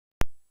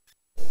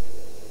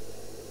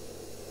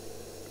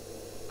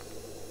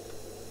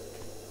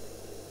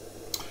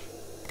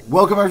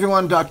Welcome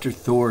everyone, Dr.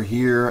 Thor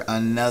here.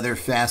 Another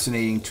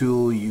fascinating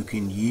tool you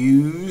can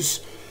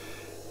use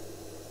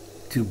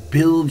to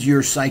build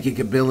your psychic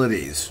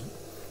abilities.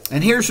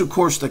 And here's of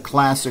course the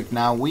classic.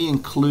 Now we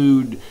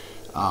include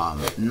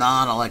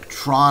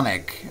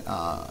non-electronic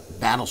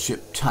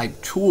Battleship type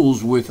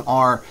tools with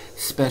our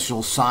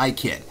special Psy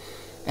kit.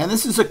 And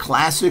this is a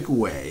classic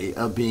way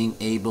of being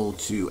able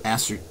to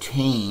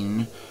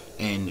ascertain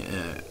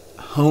and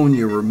hone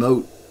your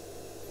remote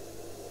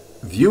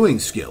viewing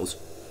skills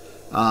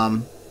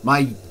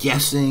by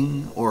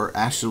guessing, or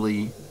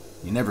actually,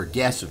 you never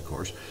guess of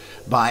course,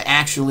 by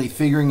actually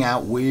figuring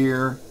out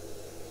where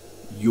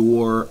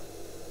your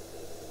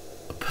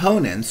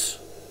opponent's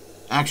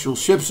actual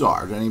ships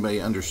are, if anybody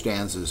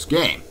understands this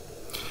game.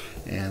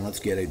 And let's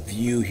get a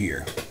view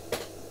here.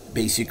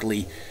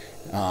 Basically,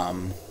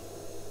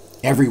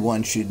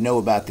 everyone should know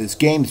about this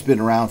game. It's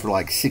been around for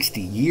like 60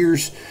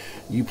 years.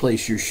 You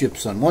place your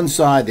ships on one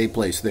side, they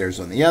place theirs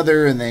on the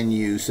other, and then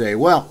you say,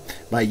 well,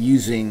 by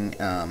using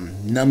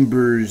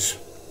numbers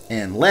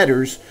and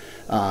letters,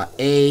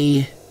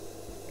 A10,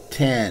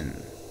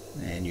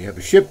 and you have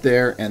a ship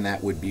there, and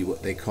that would be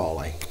what they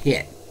call a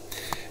hit.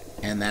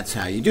 And that's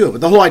how you do it.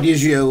 But the whole idea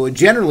is,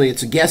 generally,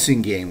 it's a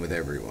guessing game with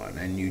everyone,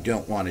 and you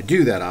don't want to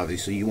do that,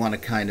 obviously. You want to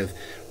kind of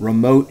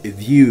remote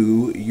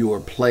view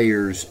your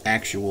player's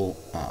actual,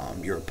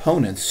 your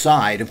opponent's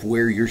side of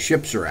where your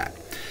ships are at.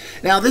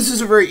 Now, this is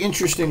a very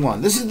interesting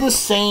one. This is the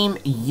same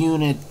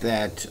unit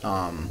that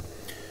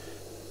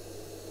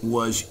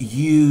was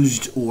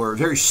used, or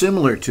very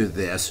similar to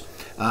this,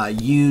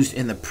 used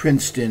in the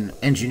Princeton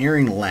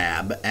engineering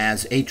lab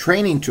as a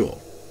training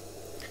tool.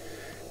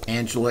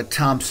 Angela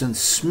Thompson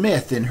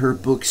Smith, in her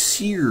book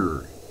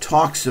Seer,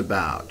 talks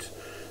about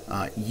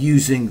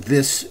using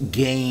this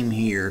game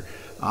here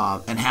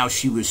and how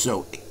she was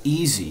so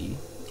easy,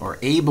 or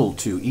able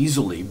to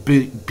easily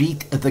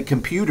beat the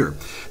computer.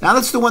 Now,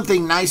 that's the one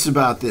thing nice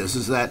about this,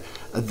 is that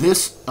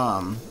this,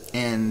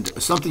 and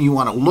something you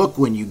want to look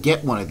when you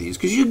get one of these,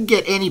 because you can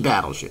get any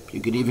battleship.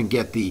 You can even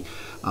get the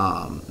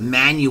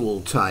manual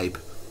type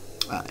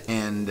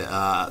and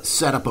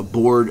set up a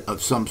board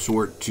of some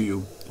sort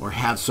to, or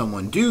have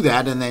someone do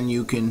that, and then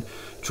you can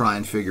try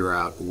and figure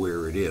out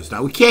where it is.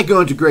 Now, we can't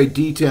go into great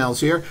details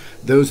here.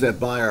 Those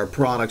that buy our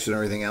products and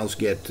everything else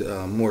get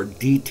more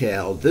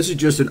detailed. This is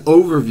just an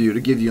overview to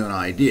give you an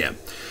idea.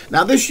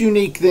 Now, this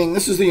unique thing,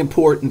 this is the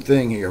important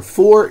thing here.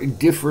 4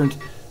 different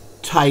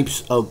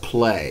types of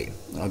play,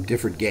 of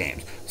different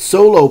games.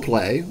 Solo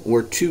play,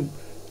 or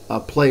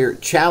 2-player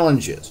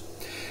challenges.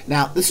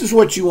 Now, this is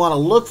what you want to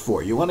look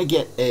for. You want to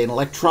get an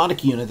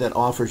electronic unit that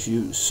offers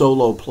you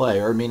solo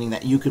play, or meaning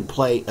that you can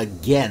play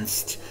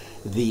against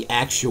the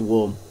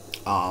actual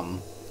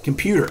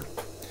computer.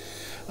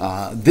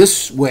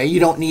 This way, you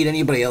don't need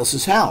anybody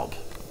else's help.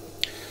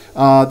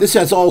 This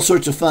has all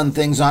sorts of fun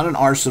things on it. An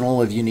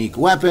arsenal of unique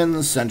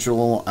weapons,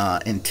 central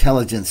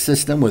intelligence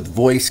system with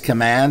voice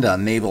command. A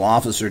naval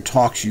officer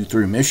talks you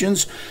through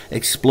missions,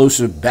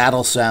 explosive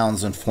battle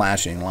sounds, and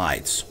flashing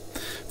lights.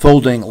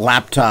 Folding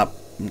laptop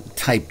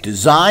type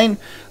design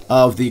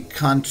of the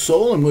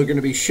console, and we're going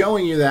to be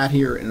showing you that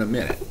here in a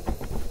minute.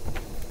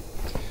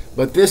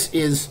 But this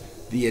is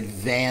the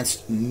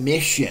advanced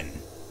mission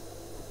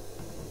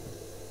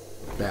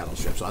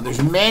battleships. So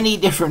there's many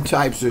different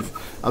types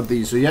of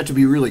these, so you have to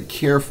be really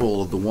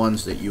careful of the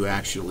ones that you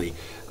actually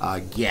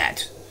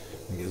get,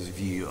 because if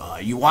you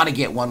want to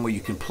get one where you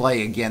can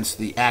play against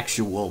the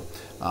actual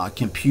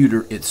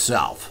computer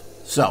itself.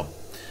 So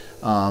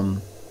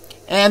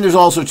and there's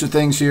all sorts of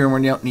things here, and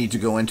we don't need to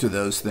go into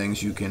those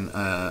things. You can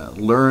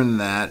learn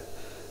that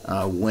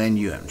when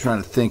you, I'm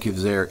trying to think if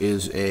there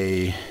is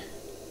a,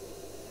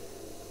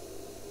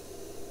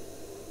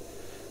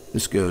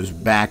 this goes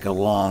back a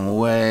long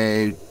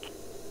way.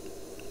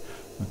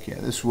 Okay,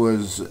 this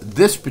was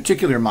this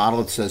particular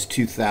model. It says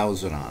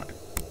 2000 on it,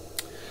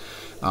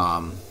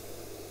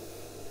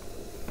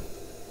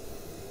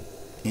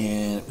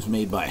 and it was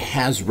made by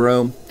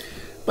Hasbro.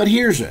 But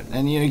here's it,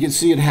 and you can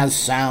see it has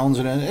sounds,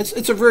 and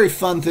it's a very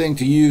fun thing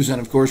to use.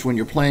 And of course, when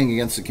you're playing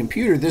against the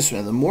computer,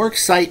 the more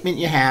excitement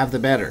you have, the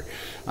better.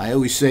 I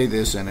always say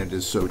this, and it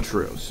is so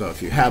true. So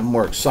if you have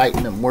more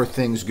excitement and more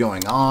things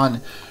going on,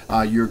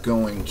 you're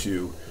going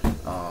to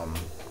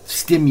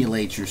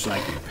stimulate your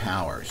psychic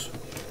powers,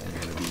 and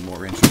you're going to be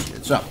more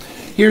interested. So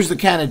here's the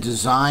kind of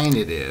design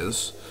it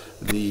is.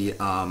 The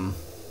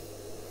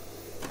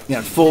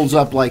it folds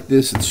up like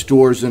this. It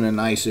stores in a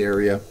nice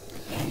area.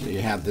 So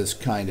you have this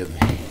kind of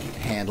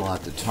handle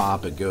at the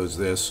top. It goes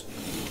this.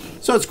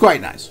 So it's quite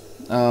nice.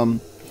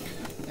 And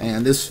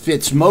this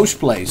fits most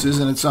places,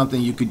 and it's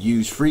something you could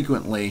use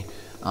frequently,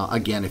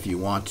 again, if you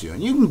want to.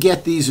 And you can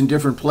get these in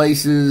different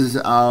places,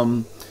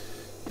 and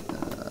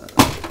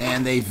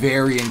they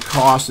vary in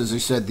cost. As I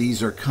said,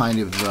 these are kind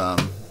of,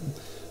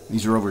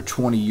 these are over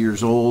 20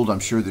 years old.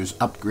 I'm sure there's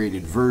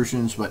upgraded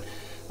versions, but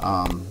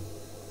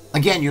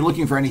again, you're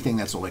looking for anything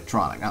that's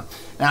electronic.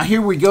 Now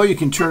here we go. You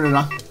can turn it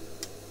on.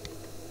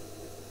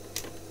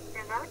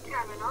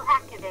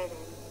 Activated.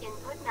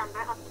 Input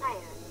number of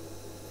players.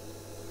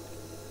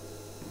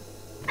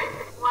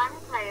 One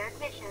player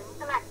mission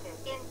selected.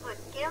 Input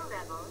skill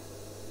level.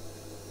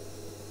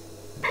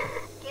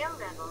 Skill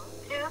level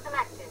 2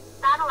 selected.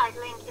 Satellite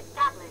link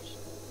established.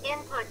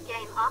 Input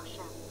game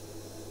option.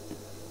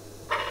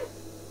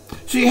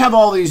 So you have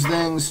all these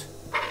things.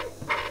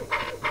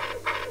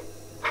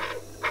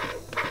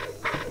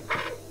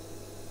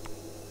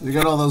 You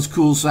got all those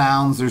cool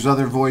sounds. There's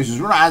other voices.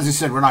 As I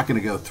said, we're not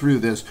going to go through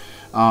this.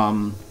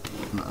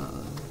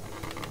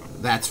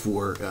 That's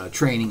for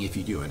training if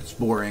you do it. It's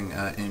boring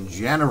in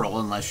general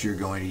unless you're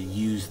going to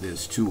use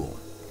this tool.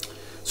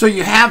 So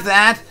you have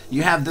that.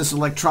 You have this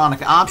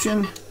electronic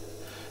option.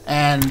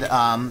 And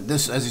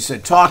this, as I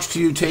said, talks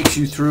to you, takes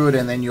you through it,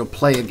 and then you'll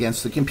play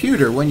against the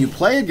computer. When you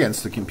play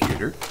against the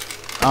computer,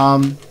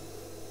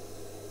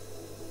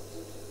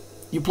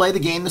 you play the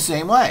game the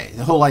same way.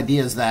 The whole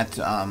idea is that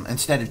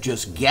instead of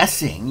just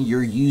guessing,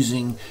 you're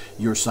using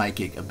your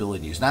psychic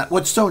abilities. Now,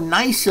 what's so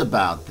nice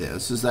about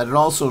this is that it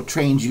also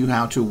trains you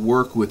how to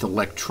work with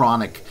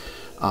electronic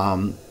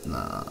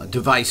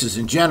devices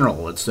in general.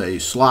 Let's say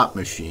slot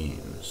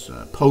machines,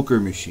 poker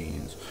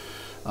machines,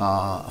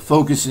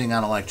 focusing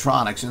on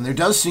electronics. And there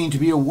does seem to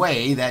be a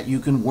way that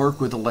you can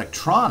work with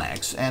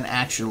electronics and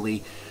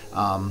actually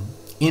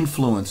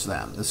influence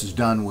them. This is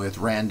done with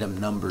random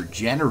number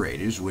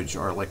generators, which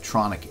are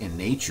electronic in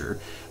nature,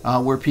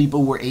 where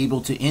people were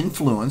able to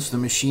influence the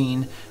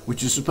machine,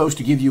 which is supposed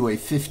to give you a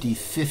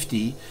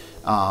 50-50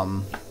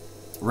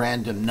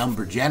 random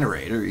number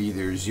generator,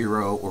 either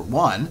 0 or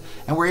 1,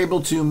 and we're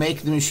able to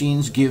make the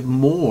machines give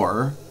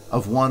more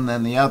of one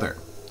than the other.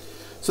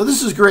 So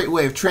this is a great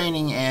way of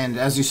training, and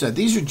as you said,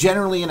 these are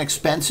generally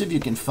inexpensive.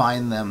 You can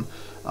find them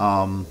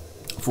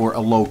for a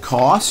low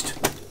cost.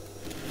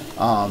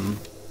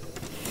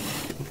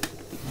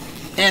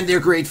 And they're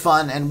great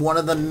fun, and one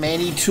of the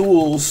many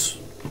tools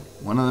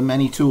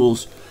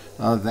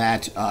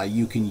that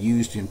you can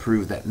use to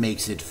improve that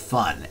makes it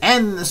fun.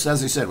 And this,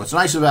 as I said, what's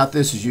nice about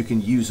this is you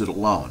can use it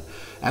alone.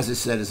 As I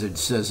said, it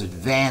says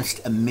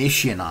advanced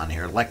mission on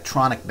here,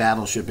 electronic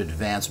battleship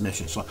advanced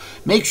mission. So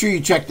make sure you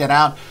check that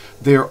out.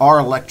 There are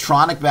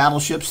electronic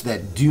battleships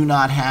that do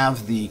not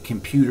have the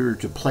computer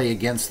to play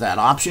against that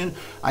option.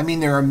 I mean,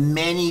 there are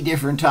many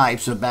different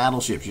types of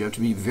battleships. You have to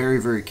be very,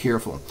 very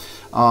careful.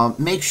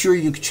 Make sure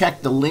you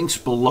check the links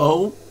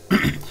below.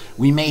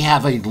 We may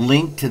have a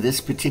link to this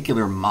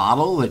particular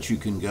model that you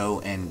can go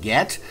and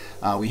get.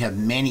 We have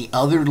many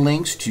other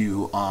links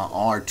to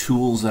our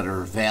tools that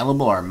are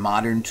available, our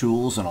modern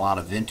tools and a lot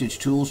of vintage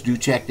tools. Do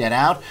check that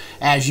out.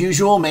 As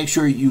usual, make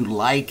sure you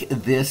like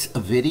this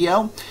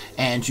video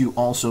and you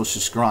also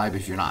subscribe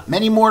if you're not.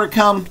 Many more to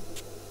come.